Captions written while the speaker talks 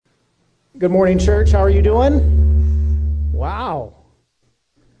Good morning, church. How are you doing? Wow.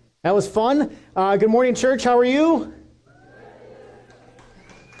 That was fun. Good morning, church. How are you?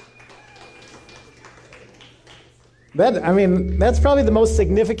 That's probably the most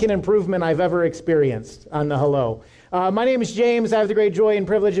significant improvement I've ever experienced on the hello. My name is James. I have the great joy and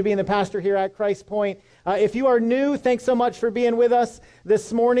privilege of being the pastor here at Christ Point. If you are new, thanks so much for being with us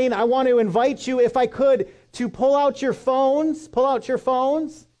this morning. I want to invite you, if I could, to pull out your phones. Pull out your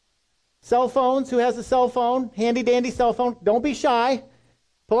phones. Cell phones. Who has a cell phone? Handy dandy cell phone. Don't be shy.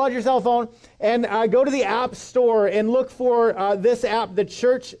 Pull out your cell phone and go to the App Store and look for this app, the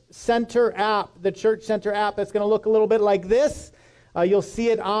Church Center app. The Church Center app. It's going to look a little bit like this. You'll see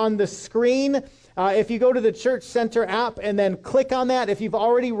it on the screen. If you go to the Church Center app and then click on that, if you've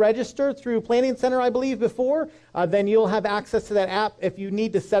already registered through Planning Center, I believe, before, then you'll have access to that app. If you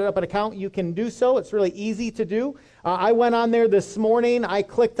need to set up an account, you can do so. It's really easy to do. I went on there this morning. I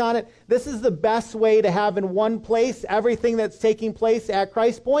clicked on it. This is the best way to have in one place everything that's taking place at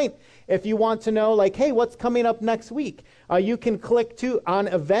Christ Point. If you want to know, like, hey, what's coming up next week? You can click on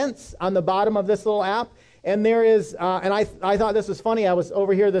events on the bottom of this little app. And there is, and I thought this was funny. I was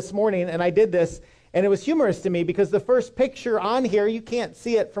over here this morning and I did this, and it was humorous to me because the first picture on here, you can't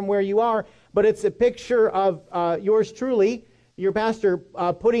see it from where you are, but it's a picture of yours truly, your pastor,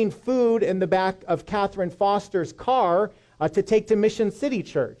 putting food in the back of Catherine Foster's car to take to Mission City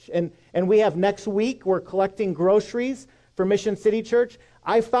Church. And we have next week, we're collecting groceries for Mission City Church.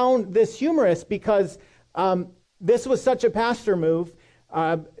 I found this humorous because this was such a pastor move.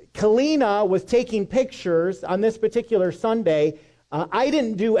 Kalina was taking pictures on this particular Sunday. I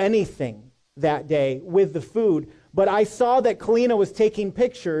didn't do anything that day with the food, but I saw that Kalina was taking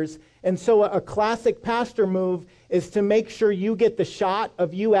pictures, and so a classic pastor move is to make sure you get the shot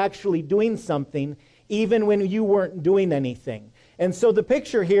of you actually doing something, even when you weren't doing anything. And so the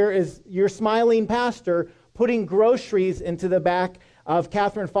picture here is your smiling pastor putting groceries into the back of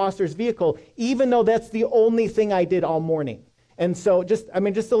Catherine Foster's vehicle, even though that's the only thing I did all morning. And so just a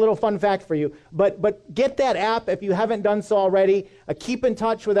little fun fact for you. But get that app if you haven't done so already. Keep in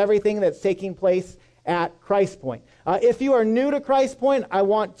touch with everything that's taking place at Christ Point. If you are new to Christ Point, I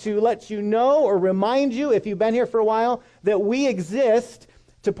want to let you know or remind you, if you've been here for a while, that we exist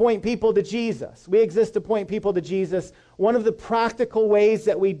to point people to Jesus. We exist to point people to Jesus. One of the practical ways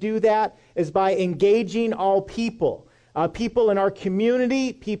that we do that is by engaging all people. People in our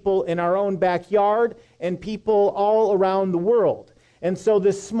community, people in our own backyard, and people all around the world. And so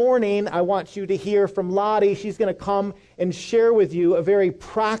this morning, I want you to hear from Lottie. She's going to come and share with you a very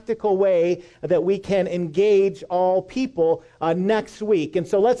practical way that we can engage all people next week. And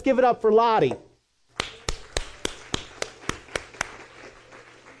so let's give it up for Lottie. Thank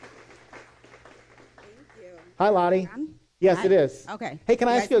you. Hi, Lottie. Yes, Hi. it is. Okay. Hey, can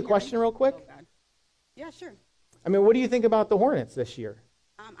I ask you a hear me? question real quick? Oh, God. Yeah, sure. What do you think about the Hornets this year?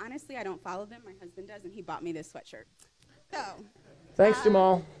 Honestly, I don't follow them. My husband does, and he bought me this sweatshirt. So. Thanks,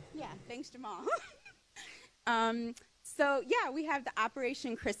 Jamal. Yeah, thanks, Jamal. We have the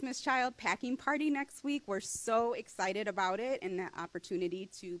Operation Christmas Child packing party next week. We're so excited about it and the opportunity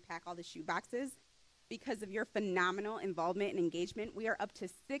to pack all the shoe boxes. Because of your phenomenal involvement and engagement, we are up to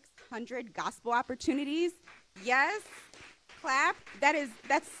 600 gospel opportunities. Yes. Clap.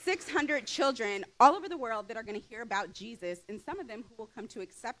 That's 600 children all over the world that are going to hear about Jesus, and some of them who will come to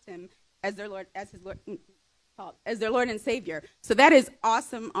accept him as their Lord and Savior. So that is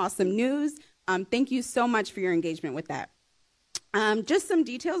awesome news. Thank you so much for your engagement with that. Just some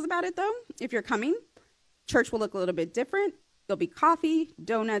details about it, though. If you're coming, church will look a little bit different. There'll be coffee,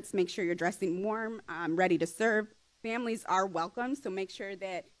 donuts. Make sure you're dressing warm, ready to serve. Families are welcome, so make sure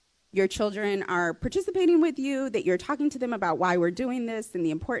that your children are participating with you, that you're talking to them about why we're doing this and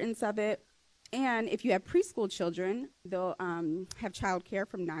the importance of it. And if you have preschool children, they'll have childcare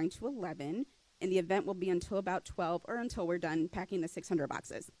from 9 to 11, and the event will be until about 12 or until we're done packing the 600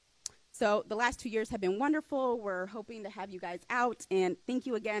 boxes. So the last 2 years have been wonderful. We're hoping to have you guys out, and thank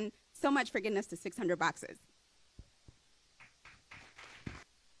you again so much for getting us to 600 boxes.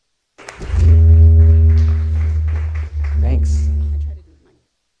 Thanks.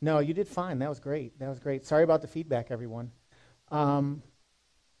 No, you did fine. That was great. Sorry about the feedback, everyone.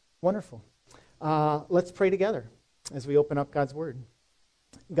 Wonderful. Let's pray together as we open up God's Word.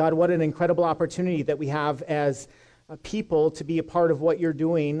 God, what an incredible opportunity that we have as people to be a part of what you're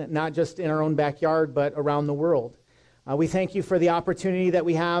doing, not just in our own backyard, but around the world. We thank you for the opportunity that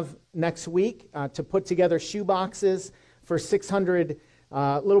we have next week to put together shoe boxes for 600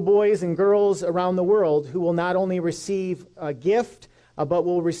 little boys and girls around the world who will not only receive a gift, but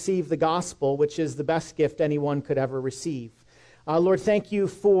will receive the gospel, which is the best gift anyone could ever receive. Lord, thank you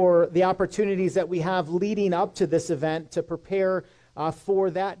for the opportunities that we have leading up to this event to prepare for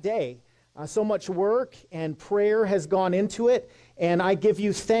that day. So much work and prayer has gone into it, and I give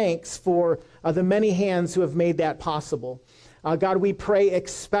you thanks for the many hands who have made that possible. God, we pray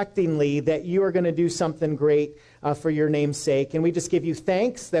expectingly that you are going to do something great for your name's sake, and we just give you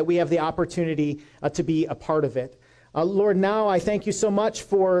thanks that we have the opportunity to be a part of it. Lord, now I thank you so much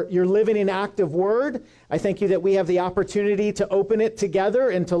for your living and active word. I thank you that we have the opportunity to open it together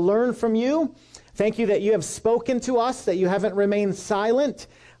and to learn from you. Thank you that you have spoken to us, that you haven't remained silent,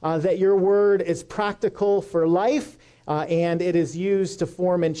 that your word is practical for life, and it is used to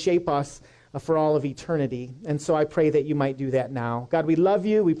form and shape us for all of eternity. And so I pray that you might do that now. God, we love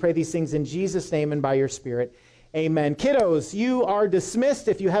you. We pray these things in Jesus' name and by your Spirit. Amen. Kiddos, you are dismissed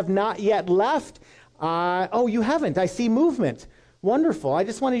if you have not yet left. Oh, you haven't. I see movement. Wonderful. I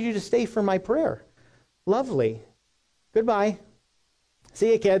just wanted you to stay for my prayer. Lovely. Goodbye.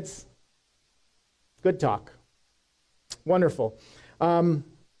 See you, kids. Good talk. Wonderful. Well,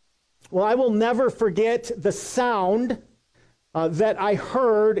 I will never forget the sound that I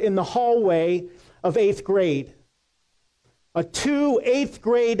heard in the hallway of 8th grade. Two 8th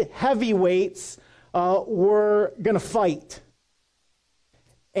grade heavyweights were going to fight.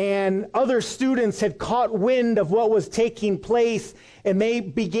 And other students had caught wind of what was taking place, and they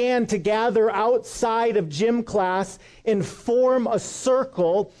began to gather outside of gym class and form a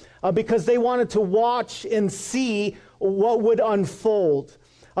circle because they wanted to watch and see what would unfold.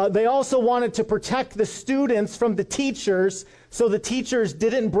 They also wanted to protect the students from the teachers so the teachers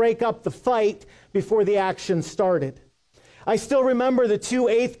didn't break up the fight before the action started. I still remember the two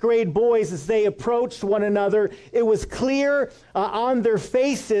 8th grade boys as they approached one another. It was clear on their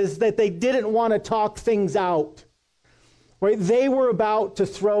faces that they didn't want to talk things out. Right? They were about to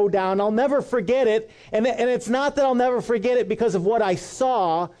throw down. I'll never forget it. And it's not that I'll never forget it because of what I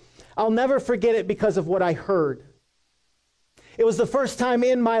saw. I'll never forget it because of what I heard. It was the first time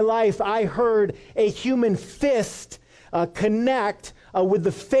in my life I heard a human fist connect with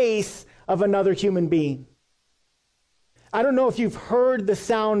the face of another human being. I don't know if you've heard the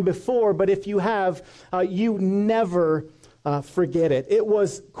sound before, but if you have, you never forget it. It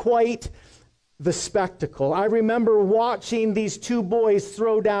was quite the spectacle. I remember watching these two boys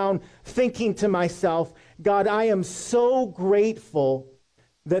throw down, thinking to myself, God, I am so grateful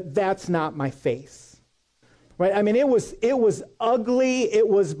that that's not my face. Right? I mean, it was ugly. It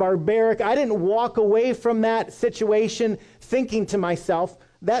was barbaric. I didn't walk away from that situation thinking to myself,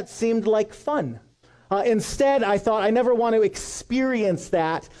 that seemed like fun. Instead, I thought, I never want to experience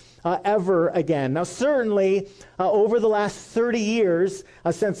that ever again. Now, certainly, over the last 30 years,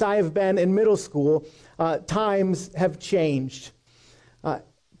 since I have been in middle school, times have changed.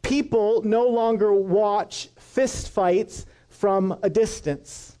 People no longer watch fist fights from a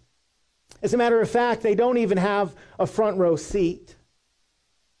distance. As a matter of fact, they don't even have a front row seat.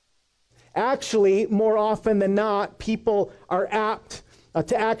 Actually, more often than not, people are apt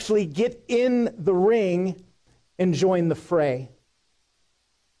to actually get in the ring and join the fray.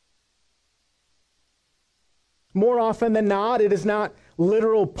 More often than not, it is not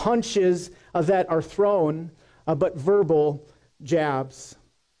literal punches that are thrown, but verbal jabs.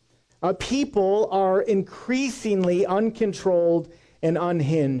 People are increasingly uncontrolled and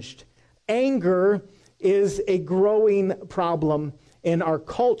unhinged. Anger is a growing problem in our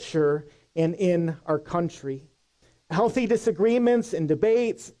culture and in our country. Healthy disagreements and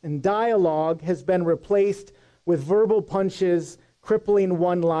debates and dialogue has been replaced with verbal punches, crippling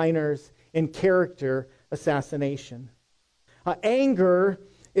one-liners, and character assassination. Anger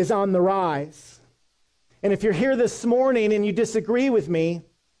is on the rise. And if you're here this morning and you disagree with me,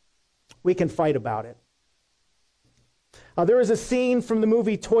 we can fight about it. There is a scene from the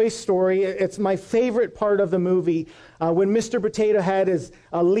movie Toy Story. It's my favorite part of the movie when Mr. Potato Head is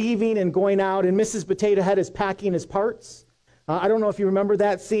leaving and going out and Mrs. Potato Head is packing his parts. I don't know if you remember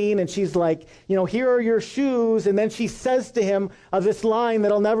that scene, and she's like, here are your shoes. And then she says to him this line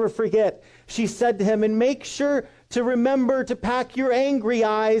that I'll never forget. She said to him, and make sure to remember to pack your angry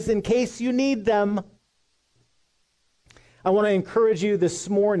eyes in case you need them. I want to encourage you this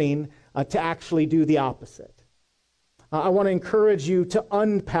morning to actually do the opposite. I want to encourage you to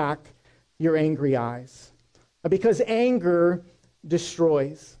unpack your angry eyes because anger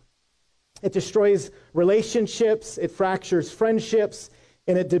destroys. It destroys relationships, it fractures friendships,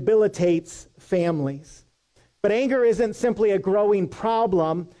 and it debilitates families. But anger isn't simply a growing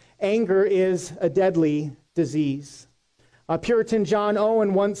problem. Anger is a deadly disease. Puritan John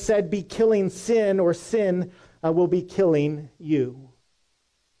Owen once said, be killing sin or sin will be killing you.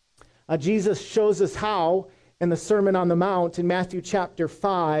 Jesus shows us how in the Sermon on the Mount in Matthew chapter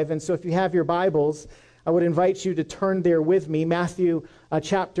 5. And so if you have your Bibles, I would invite you to turn there with me. Matthew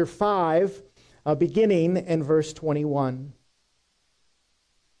chapter 5, beginning in verse 21.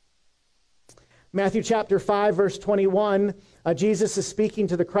 Matthew chapter 5, verse 21, Jesus is speaking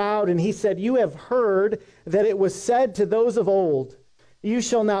to the crowd, and he said, "You have heard that it was said to those of old, 'You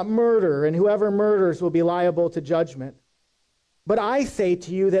shall not murder, and whoever murders will be liable to judgment.' But I say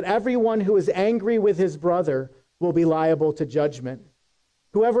to you that everyone who is angry with his brother will be liable to judgment.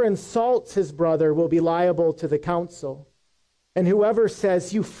 Whoever insults his brother will be liable to the council. And whoever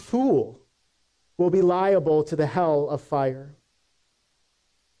says, 'You fool,' will be liable to the hell of fire."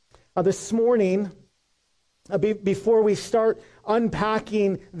 This morning, before we start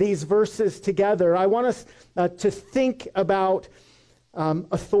unpacking these verses together, I want us to think about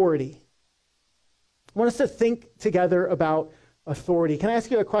authority. I want us to think together about authority. Can I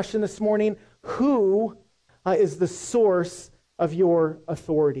ask you a question this morning? Who is the source of your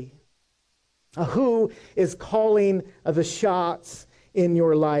authority? Who is calling the shots in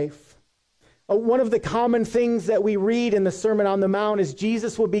your life? One of the common things that we read in the Sermon on the Mount is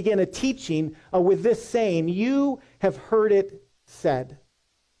Jesus will begin a teaching with this saying, "You have heard it said."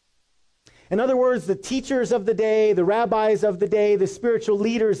 In other words, the teachers of the day, the rabbis of the day, the spiritual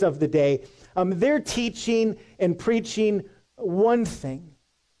leaders of the day, they're teaching and preaching one thing.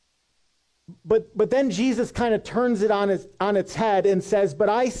 But then Jesus kind of turns it on its head and says, "But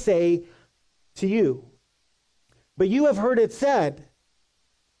I say to you, but you have heard it said,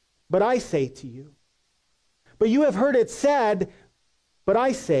 but I say to you. But you have heard it said, but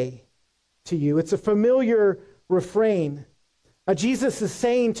I say to you." It's a familiar refrain. Jesus is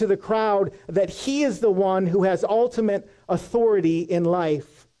saying to the crowd that he is the one who has ultimate authority in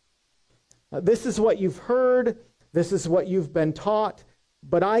life. This is what you've heard. This is what you've been taught,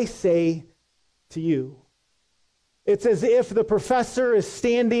 but I say to you. It's as if the professor is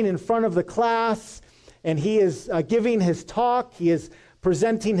standing in front of the class and he is giving his talk. He is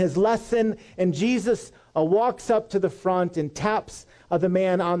presenting his lesson, and Jesus walks up to the front and taps the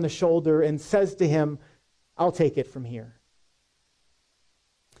man on the shoulder and says to him, "I'll take it from here."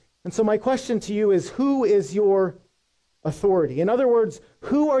 And so my question to you is, who is your authority? In other words,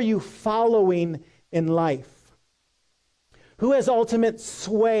 who are you following in life? Who has ultimate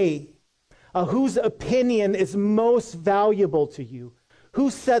sway? Whose opinion is most valuable to you? Who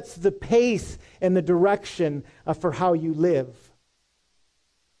sets the pace and the direction for how you live?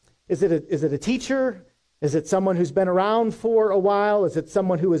 Is it a teacher? Is it someone who's been around for a while? Is it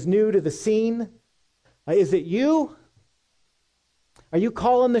someone who is new to the scene? Is it you? Are you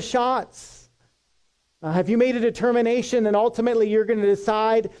calling the shots? Have you made a determination and ultimately you're going to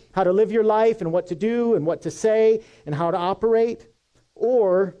decide how to live your life and what to do and what to say and how to operate?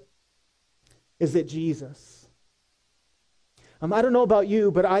 Or is it Jesus? I don't know about you,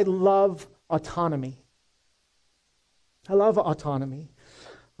 but I love autonomy. I love autonomy.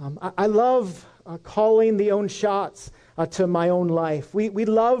 I love calling the own shots to my own life. We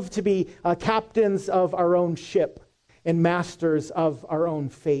love to be captains of our own ship and masters of our own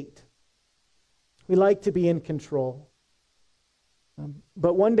fate. We like to be in control.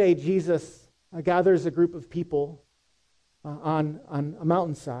 But one day Jesus gathers a group of people on a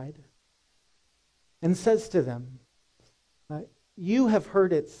mountainside and says to them, "You have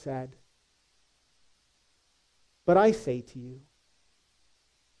heard it said, but I say to you."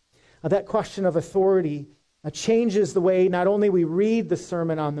 That question of authority changes the way not only we read the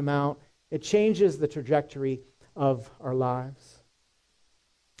Sermon on the Mount, it changes the trajectory of our lives.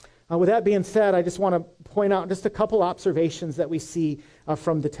 With that being said, I just want to point out just a couple observations that we see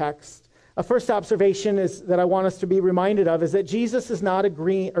from the text. A first observation is that I want us to be reminded of is that Jesus is not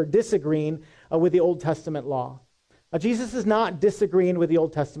agreeing or disagreeing with the Old Testament law. Jesus is not disagreeing with the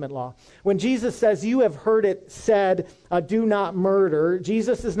Old Testament law. When Jesus says, "You have heard it said, do not murder,"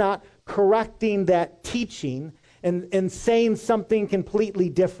 Jesus is not correcting that teaching and saying something completely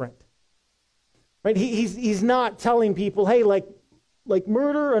different. Right? He's not telling people, "Hey, like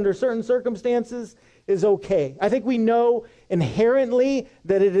murder under certain circumstances is okay." I think we know inherently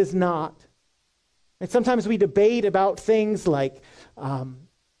that it is not. And sometimes we debate about things like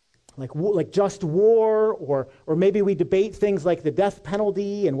just war, or maybe we debate things like the death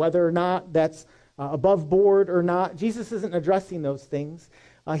penalty and whether or not that's above board or not. Jesus isn't addressing those things.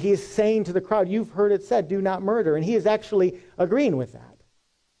 He is saying to the crowd, "You've heard it said, do not murder." And he is actually agreeing with that.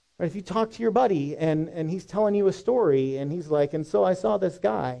 Right? If you talk to your buddy and he's telling you a story and he's like, "And so I saw this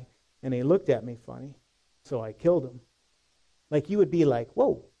guy and he looked at me funny, so I killed him." Like you would be like,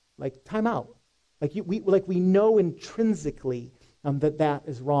 "Whoa, like time out." We know intrinsically that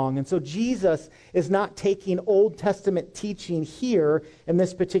is wrong. And so Jesus is not taking Old Testament teaching here in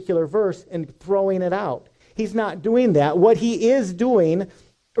this particular verse and throwing it out. He's not doing that. What he is doing,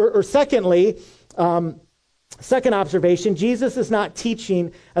 or secondly, second observation, Jesus is not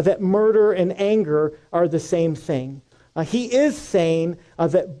teaching that murder and anger are the same thing. He is saying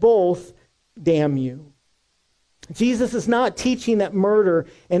that both damn you. Jesus is not teaching that murder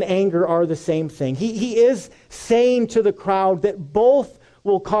and anger are the same thing. He is saying to the crowd that both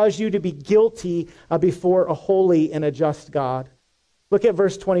will cause you to be guilty before a holy and a just God. Look at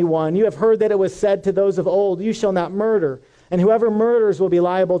verse 21. You have heard that it was said to those of old, you shall not murder, and whoever murders will be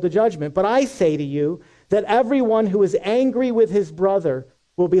liable to judgment. But I say to you that everyone who is angry with his brother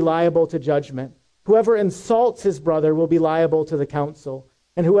will be liable to judgment. Whoever insults his brother will be liable to the council,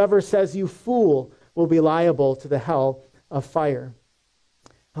 and whoever says you fool will be liable to the hell of fire.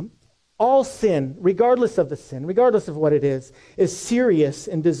 All sin, regardless of the sin, regardless of what it is serious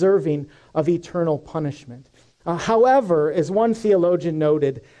and deserving of eternal punishment. However, as one theologian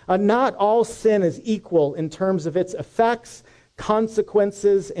noted, not all sin is equal in terms of its effects,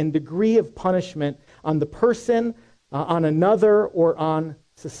 consequences, and degree of punishment on the person, on another, or on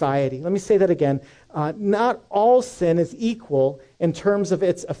society. Let me say that again. Not all sin is equal in terms of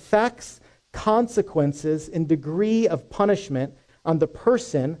its effects, consequences, and degree of punishment on the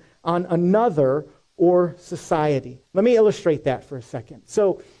person, on another, or society. Let me illustrate that for a second.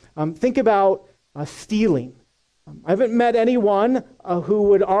 So think about stealing. I haven't met anyone who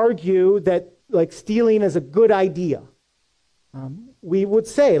would argue that stealing is a good idea. We would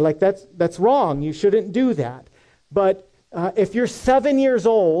say that's wrong. You shouldn't do that. But if you're 7 years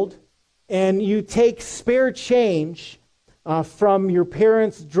old and you take spare change from your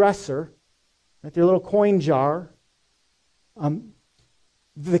parents' dresser, at their little coin jar,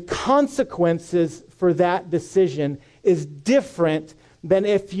 the consequences for that decision is different than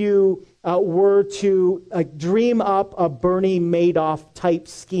if you were to dream up a Bernie Madoff type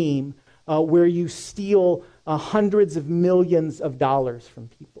scheme where you steal hundreds of millions of dollars from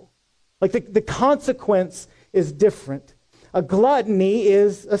people. The consequence is different. A gluttony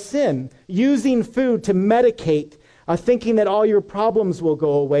is a sin. Using food to medicate, thinking that all your problems will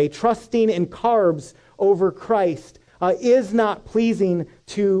go away, trusting in carbs over Christ, is not pleasing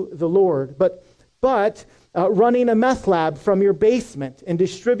to the Lord. But running a meth lab from your basement and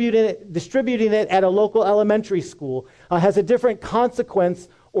distributing it at a local elementary school has a different consequence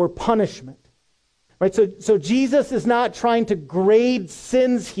or punishment. Right? So Jesus is not trying to grade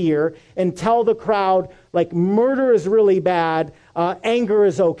sins here and tell the crowd, murder is really bad, anger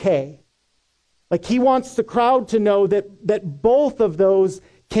is okay. He wants the crowd to know that both of those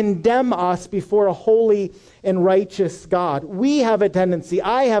condemn us before a holy and righteous God. I have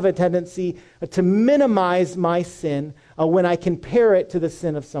a tendency to minimize my sin when I compare it to the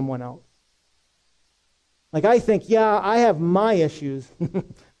sin of someone else. I think, I have my issues,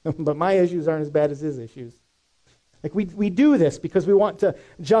 but my issues aren't as bad as his issues. We do this because we want to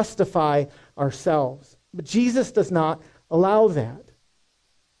justify ourselves. But Jesus does not allow that.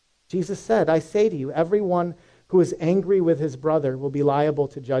 Jesus said, I say to you, everyone who is angry with his brother will be liable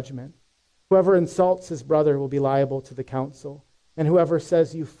to judgment. Whoever insults his brother will be liable to the council. And whoever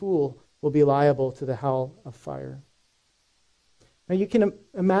says you fool will be liable to the hell of fire. Now you can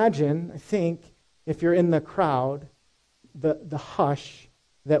imagine, I think, if you're in the crowd, the hush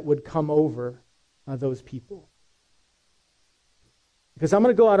that would come over those people. Because I'm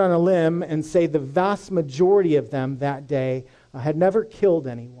going to go out on a limb and say the vast majority of them that day had never killed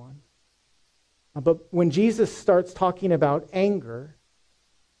anyone. But when Jesus starts talking about anger,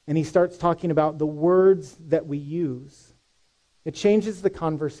 and he starts talking about the words that we use, it changes the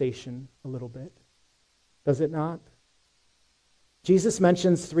conversation a little bit. Does it not? Jesus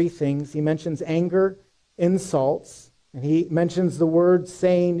mentions three things. He mentions anger, insults, and he mentions the word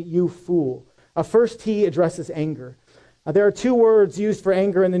saying, you fool. First, he addresses anger. There are two words used for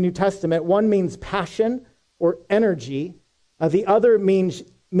anger in the New Testament. One means passion or energy. The other means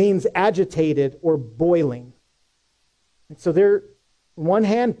agitated or boiling. And so there, on one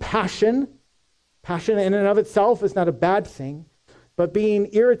hand, passion in and of itself is not a bad thing, but being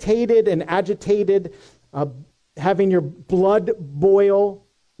irritated and agitated, having your blood boil,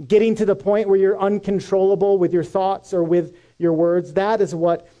 getting to the point where you're uncontrollable with your thoughts or with your words, that is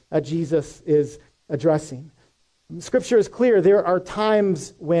what Jesus is addressing. Scripture is clear. There are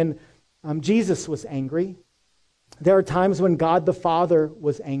times when Jesus was angry. There are times when God the Father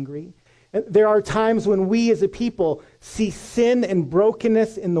was angry. There are times when we as a people see sin and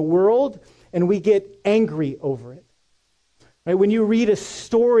brokenness in the world and we get angry over it. Right? When you read a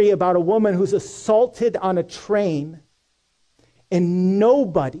story about a woman who's assaulted on a train and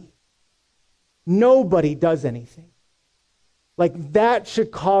nobody does anything. Like, that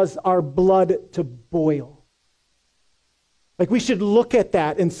should cause our blood to boil. Like, we should look at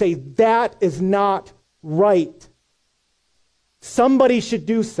that and say, that is not right. Somebody should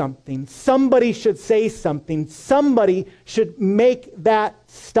do something. Somebody should say something. Somebody should make that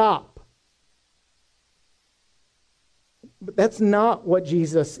stop. But that's not what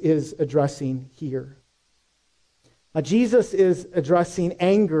Jesus is addressing here. Jesus is addressing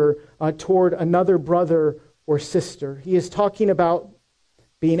anger toward another brother or sister. He is talking about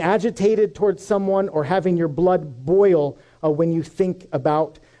being agitated towards someone or having your blood boil when you think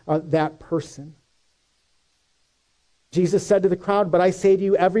about that person. Jesus said to the crowd, "But I say to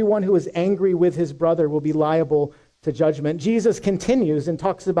you, everyone who is angry with his brother will be liable to judgment." Jesus continues and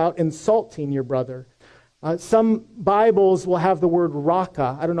talks about insulting your brother. Some Bibles will have the word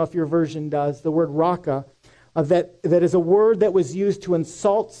raka. I don't know if your version does. The word raka, that is a word that was used to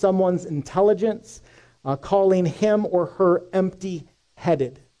insult someone's intelligence, calling him or her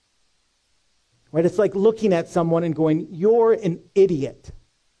empty-headed. Right? It's like looking at someone and going, "You're an idiot.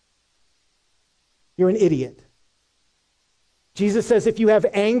 You're an idiot." Jesus says if you have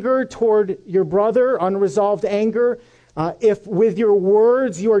anger toward your brother, unresolved anger, if with your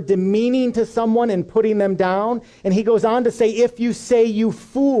words you are demeaning to someone and putting them down, and he goes on to say, if you say "you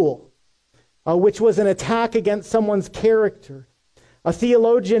fool," which was an attack against someone's character. A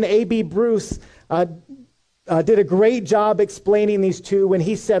theologian, A.B. Bruce, did a great job explaining these two when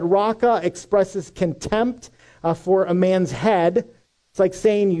he said raka expresses contempt for a man's head. It's like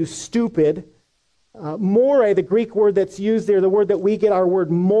saying "you stupid." More, the Greek word that's used there, the word that we get our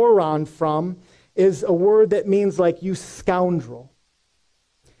word moron from, is a word that means like "you scoundrel."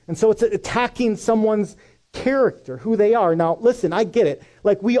 And so it's attacking someone's character, who they are. Now, listen, I get it.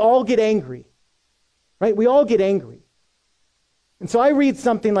 Like, we all get angry, right? We all get angry. And so I read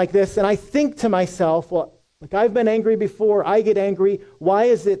something like this and I think to myself, well, like, I've been angry before. I get angry. Why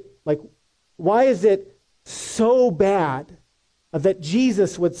is it so bad that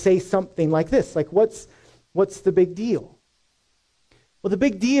Jesus would say something like this? Like, what's the big deal? Well, the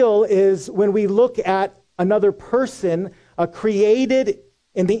big deal is when we look at another person created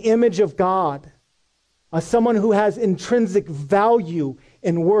in the image of God, someone who has intrinsic value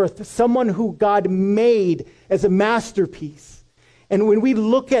and worth, someone who God made as a masterpiece. And when we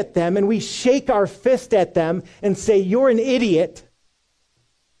look at them and we shake our fist at them and say, "You're an idiot,"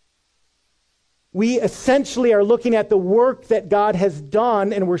 we essentially are looking at the work that God has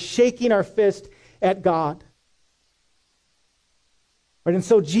done, and we're shaking our fist at God. Right? And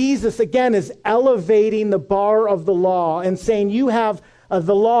so Jesus, again, is elevating the bar of the law and saying, you have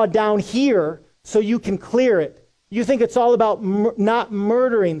the law down here so you can clear it. You think it's all about not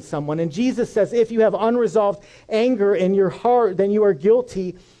murdering someone. And Jesus says, if you have unresolved anger in your heart, then you are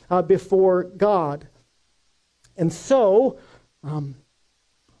guilty before God. And so,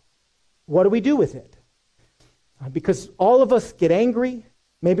 what do we do with it? Because all of us get angry.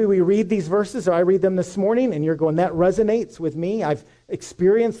 Maybe we read these verses, or I read them this morning, and you're going, that resonates with me. I've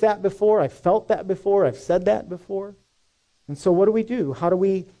experienced that before. I've felt that before. I've said that before. And so what do we do? How do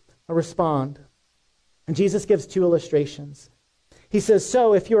we respond? And Jesus gives two illustrations. He says,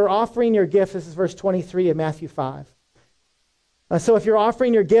 so if you're offering your gift, this is verse 23 of Matthew 5. So if you're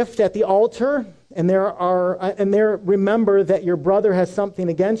offering your gift at the altar, and there remember that your brother has something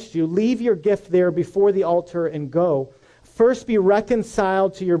against you, leave your gift there before the altar and go. First be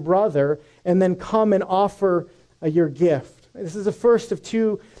reconciled to your brother, and then come and offer your gift. This is the first of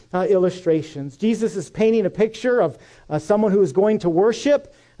two illustrations. Jesus is painting a picture of someone who is going to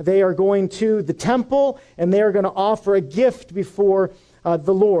worship. They are going to the temple, and they are going to offer a gift before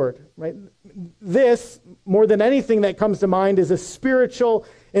the Lord. Right? This, more than anything that comes to mind, is a spiritual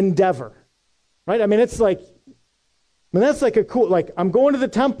endeavor. Right? I mean, that's like a cool, like, I'm going to the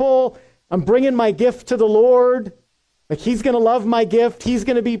temple, I'm bringing my gift to the Lord. Like, he's going to love my gift. He's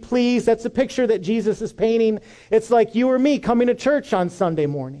going to be pleased. That's the picture that Jesus is painting. It's like you or me coming to church on Sunday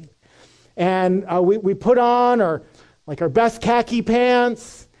morning. And we put on our best khaki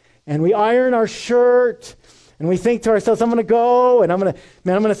pants, and we iron our shirt, and we think to ourselves, I'm going to go, and I'm going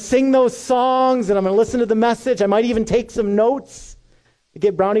to sing those songs, and I'm going to listen to the message. I might even take some notes to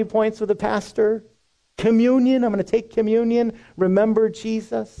get brownie points with the pastor. Communion, I'm going to take communion. Remember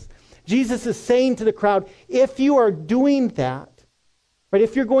Jesus. Jesus is saying to the crowd, if you are doing that, right,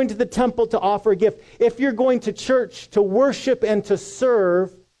 if you're going to the temple to offer a gift, if you're going to church to worship and to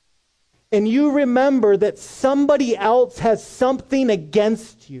serve, and you remember that somebody else has something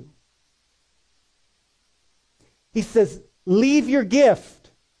against you, he says, leave your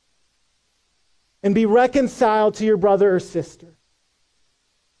gift and be reconciled to your brother or sister.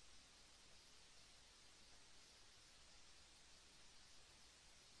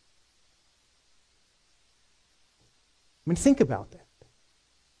 mean, think about that.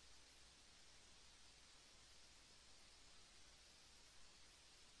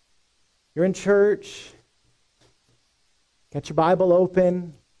 You're in church, got your Bible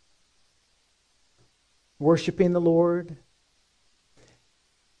open, worshiping the Lord,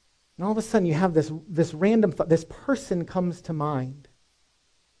 and all of a sudden you have this random thought, this person comes to mind.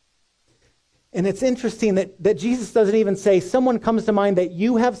 And it's interesting that Jesus doesn't even say someone comes to mind that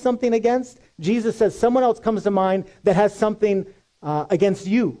you have something against. Jesus says someone else comes to mind that has something against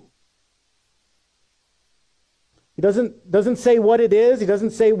you. He doesn't say what it is. He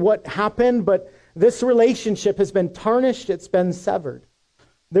doesn't say what happened, but this relationship has been tarnished. It's been severed.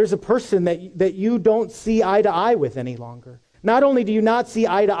 There's a person that you don't see eye to eye with any longer. Not only do you not see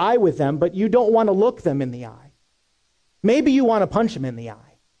eye to eye with them, but you don't want to look them in the eye. Maybe you want to punch them in the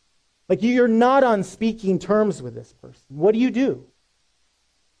eye. Like you're not on speaking terms with this person. What do?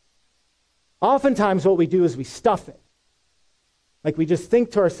 Oftentimes what we do is we stuff it. Like we just think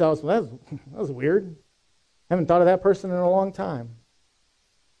to ourselves, well, that was weird. I haven't thought of that person in a long time.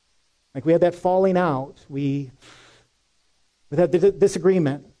 Like we had that falling out. We had the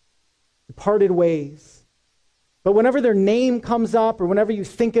disagreement. We parted ways. But whenever their name comes up, or whenever you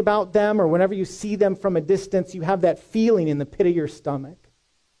think about them, or whenever you see them from a distance, you have that feeling in the pit of your stomach.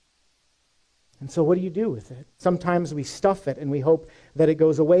 And so what do you do with it? Sometimes we stuff it and we hope that it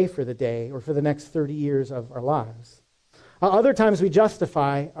goes away for the day or for the next 30 years of our lives. Other times we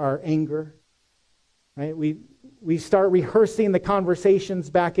justify our anger. Right? We start rehearsing the conversations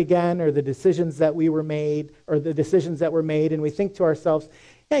back again, or the decisions that we were made, or the decisions that were made, and we think to ourselves,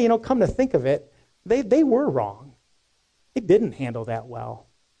 yeah, come to think of it, they were wrong. They didn't handle that well.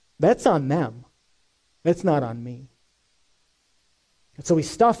 That's on them. That's not on me. And so we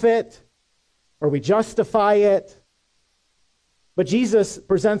stuff it, or we justify it. But Jesus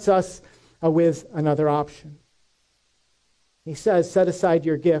presents us with another option. He says, set aside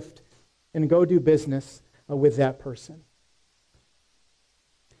your gift and go do business with that person.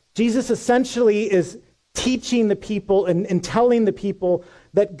 Jesus essentially is teaching the people and telling the people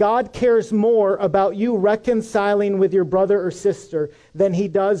that God cares more about you reconciling with your brother or sister than he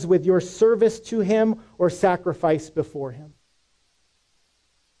does with your service to him or sacrifice before him.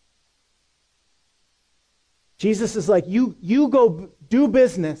 Jesus is like, you go do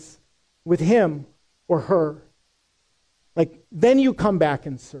business with him or her. Like, then you come back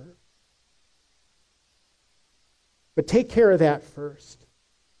and serve. But take care of that first.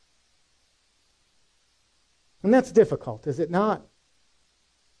 And that's difficult, is it not?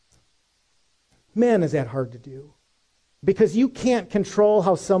 Man, is that hard to do. Because you can't control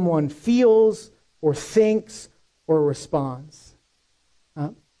how someone feels or thinks or responds.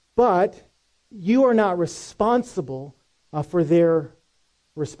 But you are not responsible for their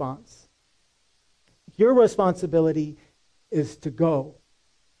response. Your responsibility is to go.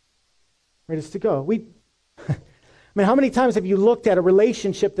 Right? Is to go. I mean, how many times have you looked at a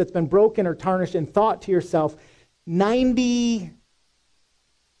relationship that's been broken or tarnished and thought to yourself, 95%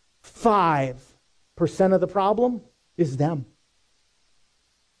 of the problem is them.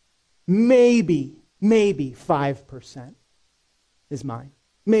 Maybe 5% is mine.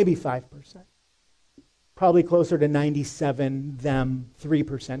 Maybe 5%. Probably closer to 97 them,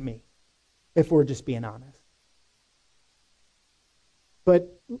 3% me, if we're just being honest.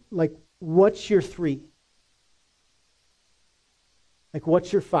 But, like, what's your 3? Like,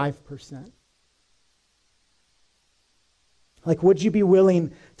 what's your 5%? Like, would you be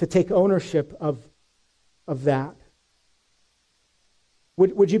willing to take ownership of that?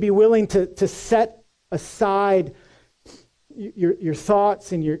 Would you be willing to set aside your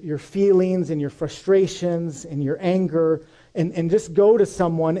thoughts and your feelings and your frustrations and your anger and just go to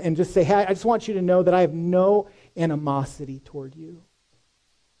someone and just say, hey, I just want you to know that I have no animosity toward you.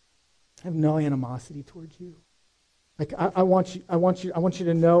 I have no animosity toward you. Like, I want you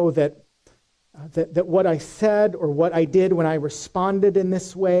to know that what I said or what I did when I responded in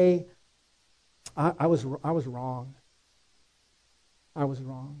this way, I was wrong. I was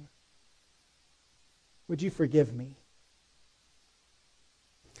wrong. Would you forgive me?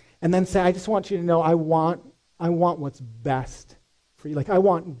 And then say, I just want you to know I want what's best for you. Like, I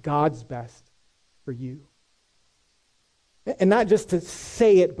want God's best for you. And not just to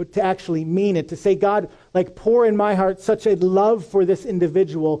say it, but to actually mean it. To say, God, like, pour in my heart such a love for this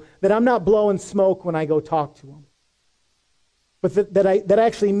individual that I'm not blowing smoke when I go talk to him. But that I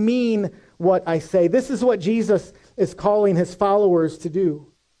actually mean what I say. This is what Jesus is calling his followers to do.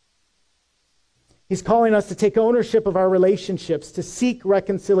 He's calling us to take ownership of our relationships, to seek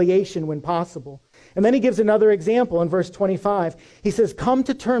reconciliation when possible. And then he gives another example in verse 25. He says, come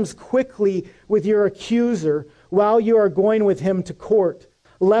to terms quickly with your accuser while you are going with him to court,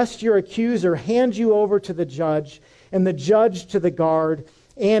 lest your accuser hand you over to the judge, and the judge to the guard,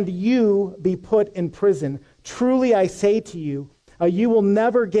 and you be put in prison. Truly I say to you, you will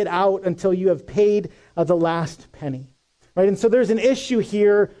never get out until you have paid the last penny. Right? And so there's an issue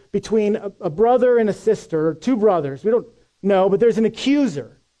here between a brother and a sister, or two brothers. We don't know, but there's an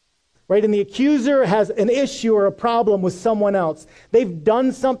accuser. Right? And the accuser has an issue or a problem with someone else. They've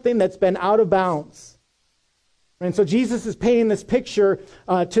done something that's been out of bounds. And so Jesus is painting this picture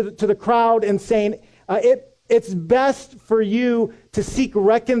to the crowd and saying, it's best for you to seek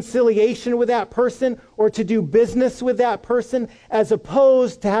reconciliation with that person or to do business with that person, as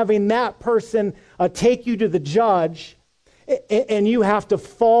opposed to having that person take you to the judge and you have to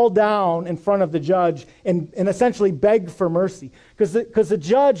fall down in front of the judge and essentially beg for mercy. Because the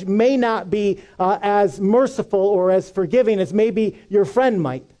judge may not be as merciful or as forgiving as maybe your friend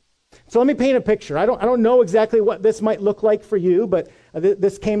might. So let me paint a picture. I don't know exactly what this might look like for you, but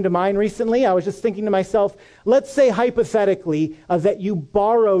this came to mind recently. I was just thinking to myself, let's say hypothetically that you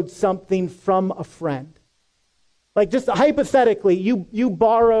borrowed something from a friend. Like just hypothetically, you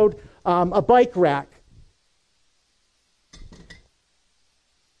borrowed a bike rack.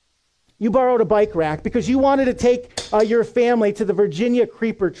 You borrowed a bike rack because you wanted to take your family to the Virginia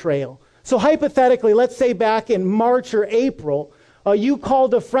Creeper Trail. So hypothetically, let's say back in March or April, you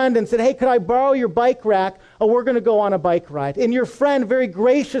called a friend and said, hey, could I borrow your bike rack? We're going to go on a bike ride. And your friend very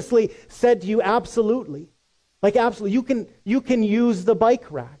graciously said to you, absolutely. Like, absolutely, you can use the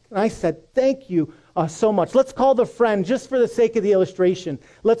bike rack. And I said, thank you so much. Let's call the friend, just for the sake of the illustration,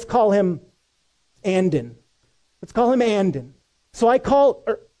 let's call him Andon. Let's call him Andon. So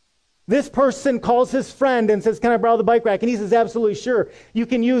this person calls his friend and says, can I borrow the bike rack? And he says, absolutely, sure, you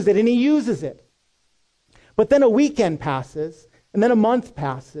can use it. And he uses it. But then a weekend passes. And then a month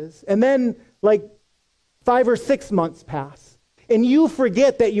passes, and then like 5 or 6 months pass. And you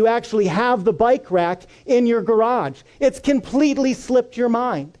forget that you actually have the bike rack in your garage. It's completely slipped your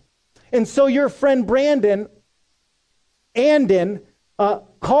mind. And so your friend Andon,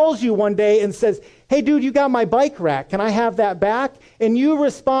 calls you one day and says, hey dude, you got my bike rack. Can I have that back? And you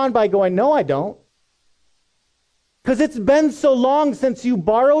respond by going, no, I don't. Because it's been so long since you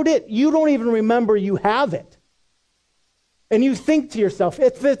borrowed it, you don't even remember you have it. And you think to yourself,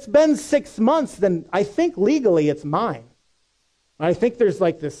 if it's been 6 months, then I think legally it's mine. I think there's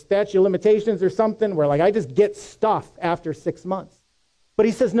like this statute of limitations or something where like I just get stuff after 6 months. But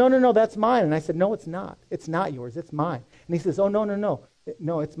he says, no, that's mine. And I said, no, it's not. It's not yours. It's mine. And he says, oh, no,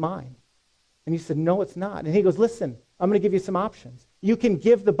 it's mine. And he said, no, it's not. And he goes, listen, I'm going to give you some options. You can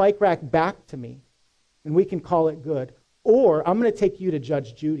give the bike rack back to me, and we can call it good. Or I'm going to take you to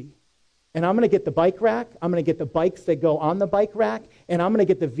Judge Judy. And I'm going to get the bike rack, I'm going to get the bikes that go on the bike rack, and I'm going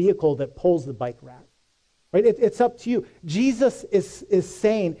to get the vehicle that pulls the bike rack. Right? It's up to you. Jesus is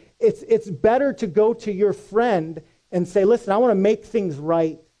saying it's better to go to your friend and say, listen, I want to make things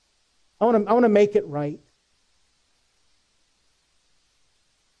right. I want to make it right.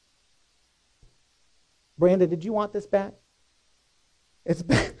 Brandon, did you want this back?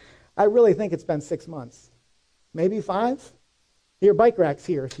 I really think it's been 6 months. Maybe 5? Your bike rack's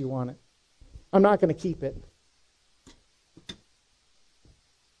here if you want it. I'm not going to keep it.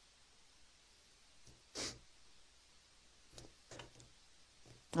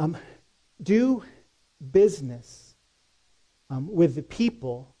 Do business with the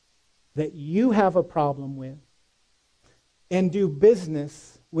people that you have a problem with, and do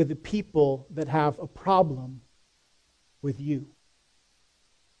business with the people that have a problem with you.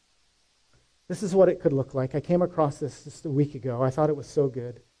 This is what it could look like. I came across this just a week ago. I thought it was so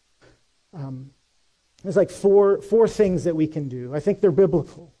good. There's like four things that we can do. I think they're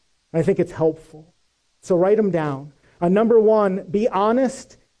biblical. I think it's helpful. So write them down. Number 1, be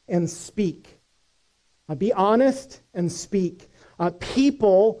honest and speak. Be honest and speak.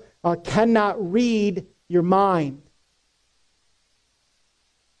 People cannot read your mind.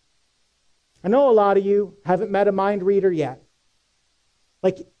 I know a lot of you haven't met a mind reader yet.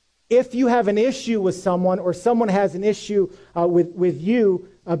 Like, if you have an issue with someone or someone has an issue with you,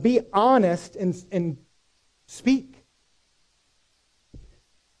 be honest and speak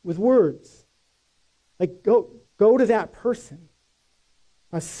with words. Like, go to that person.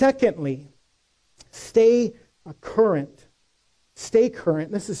 Secondly, stay current. Stay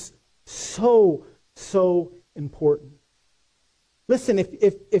current. This is so important. Listen,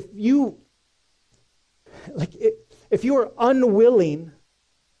 if you are unwilling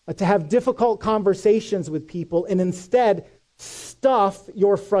to have difficult conversations with people and instead stuff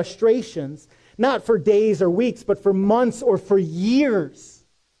your frustrations, not for days or weeks, but for months or for years,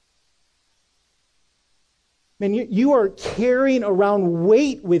 Man, you are carrying around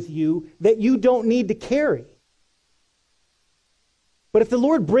weight with you that you don't need to carry. But if the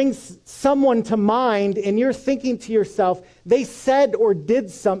Lord brings someone to mind and you're thinking to yourself, they said or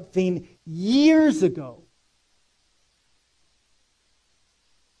did something years ago,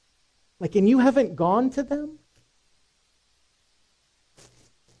 and you haven't gone to them,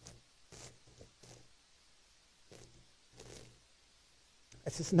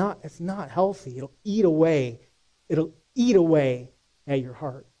 it's not healthy. It'll eat away at your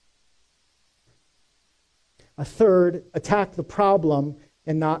heart. A third, attack the problem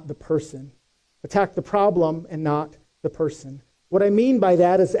and not the person. Attack the problem and not the person. What I mean by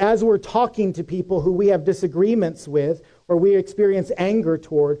that is, as we're talking to people who we have disagreements with or we experience anger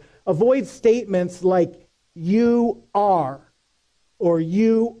toward, avoid statements like, you are, or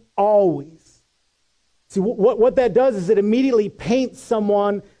you always. See, what that does is it immediately paints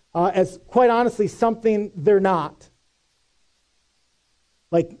someone as, quite honestly, something they're not.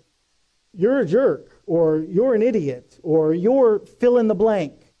 Like, you're a jerk, or you're an idiot, or you're fill in the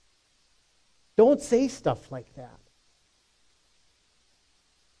blank. Don't say stuff like that.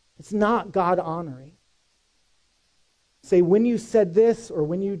 It's not God honoring. Say, when you said this or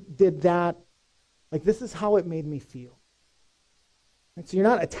when you did that, this is how it made me feel. And so you're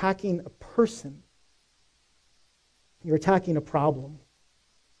not attacking a person. You're attacking a problem.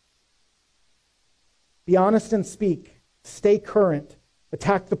 Be honest and speak. Stay current.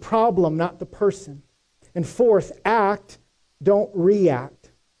 Attack the problem, not the person. And fourth, act, don't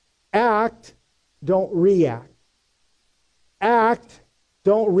react. Act, don't react. Act,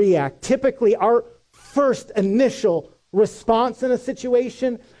 don't react. Typically, our first initial response in a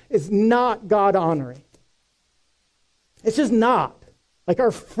situation is not God-honoring. It's just not.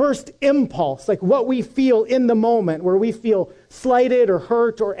 Our first impulse, what we feel in the moment, where we feel slighted or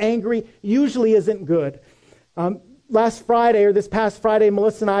hurt or angry, usually isn't good. This past Friday,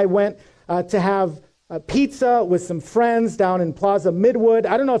 Melissa and I went to have pizza with some friends down in Plaza Midwood.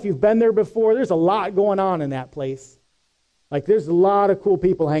 I don't know if you've been there before. There's a lot going on in that place. There's a lot of cool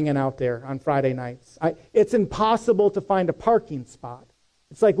people hanging out there on Friday nights. It's impossible to find a parking spot.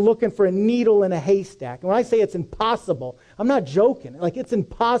 It's like looking for a needle in a haystack. And when I say it's impossible, I'm not joking. It's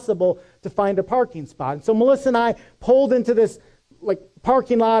impossible to find a parking spot. And so Melissa and I pulled into this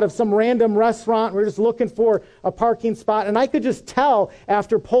parking lot of some random restaurant. We're just looking for a parking spot. And I could just tell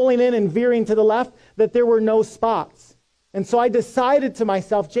after pulling in and veering to the left that there were no spots. And so I decided to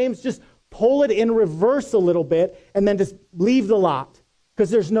myself, James, just pull it in reverse a little bit and then just leave the lot because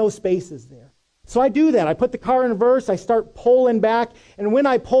there's no spaces there. So I do that. I put the car in reverse. I start pulling back. And when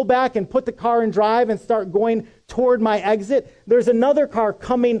I pull back and put the car in drive and start going toward my exit, there's another car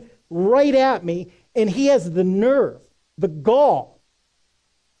coming right at me. And he has the nerve, the gall,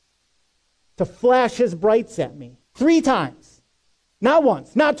 to flash his brights at me 3 times. Not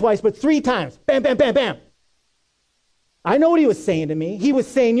once, not twice, but 3 times. Bam, bam, bam, bam. I know what he was saying to me. He was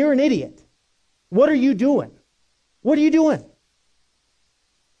saying, you're an idiot. What are you doing? What are you doing?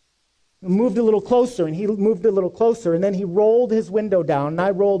 I moved a little closer, and he moved a little closer, and then he rolled his window down, and I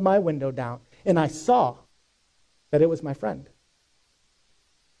rolled my window down, and I saw that it was my friend.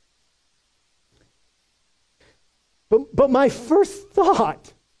 But my first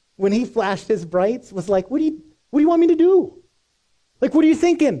thought when he flashed his brights was what do you want me to do? What are you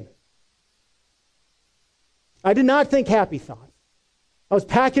thinking? I did not think happy thoughts. I was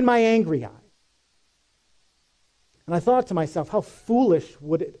packing my angry eye. And I thought to myself, how foolish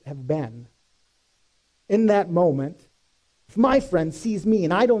would it have been in that moment if my friend sees me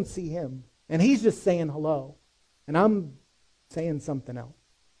and I don't see him, and he's just saying hello, and I'm saying something else.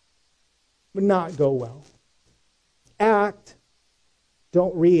 It would not go well. Act,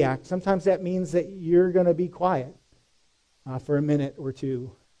 don't react. Sometimes that means that you're going to be quiet for a minute or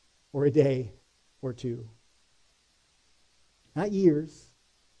two, or a day or two. Not years,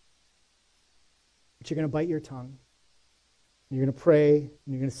 but you're going to bite your tongue. And you're going to pray, and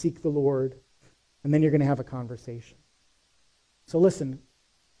you're going to seek the Lord, and then you're going to have a conversation. So listen,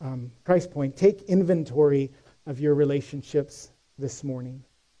 Christ Point, take inventory of your relationships this morning.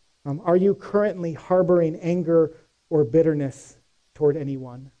 Are you currently harboring anger or bitterness toward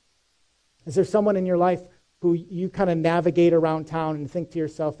anyone? Is there someone in your life who you kind of navigate around town and think to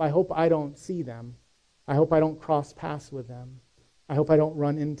yourself, I hope I don't see them. I hope I don't cross paths with them. I hope I don't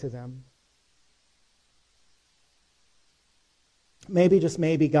run into them. Maybe, just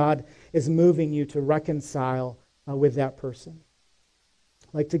maybe, God is moving you to reconcile with that person.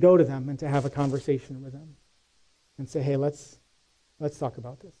 To go to them and to have a conversation with them. And say, hey, let's talk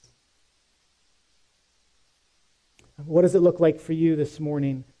about this. What does it look like for you this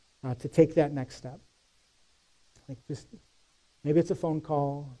morning to take that next step? Like just maybe it's a phone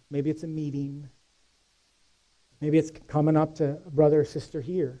call, maybe it's a meeting, maybe it's coming up to a brother or sister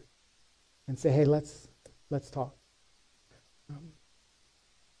here and say, hey, let's talk.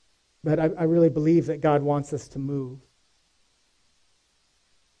 But I really believe that God wants us to move.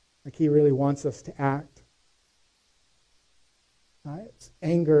 Like he really wants us to act.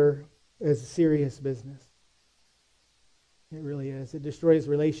 Anger is serious business. It really is. It destroys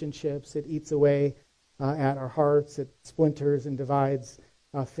relationships. It eats away at our hearts. It splinters and divides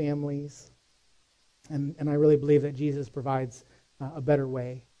families. And I really believe that Jesus provides a better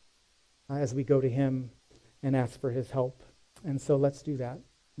way as we go to him and ask for his help. And so let's do that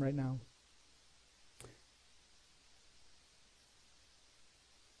right now.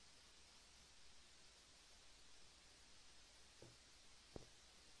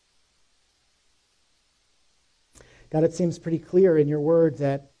 God, it seems pretty clear in your word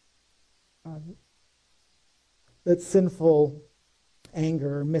that sinful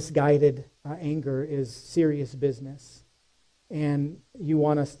anger, misguided anger is serious business. And you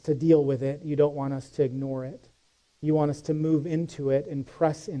want us to deal with it. You don't want us to ignore it. You want us to move into it and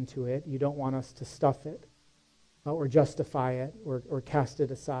press into it. You don't want us to stuff it or justify it or cast it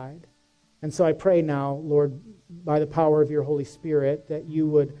aside. And so I pray now, Lord, by the power of your Holy Spirit, that you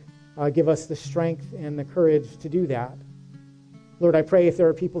would give us the strength and the courage to do that. Lord, I pray if there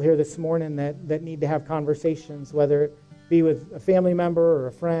are people here this morning that need to have conversations, whether it be with a family member or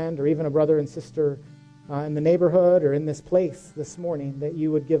a friend or even a brother and sister in the neighborhood or in this place this morning, that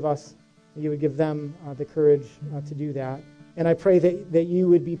you would give them the courage to do that. And I pray that you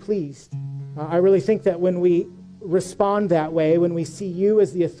would be pleased. I really think that when we respond that way, when we see you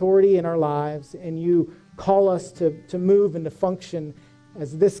as the authority in our lives and you call us to move and to function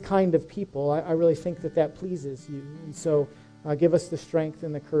as this kind of people, I really think that pleases you. And so give us the strength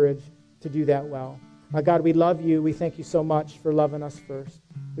and the courage to do that well. God, we love you. We thank you so much for loving us first.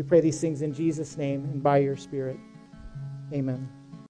 We pray these things in Jesus' name and by your Spirit. Amen.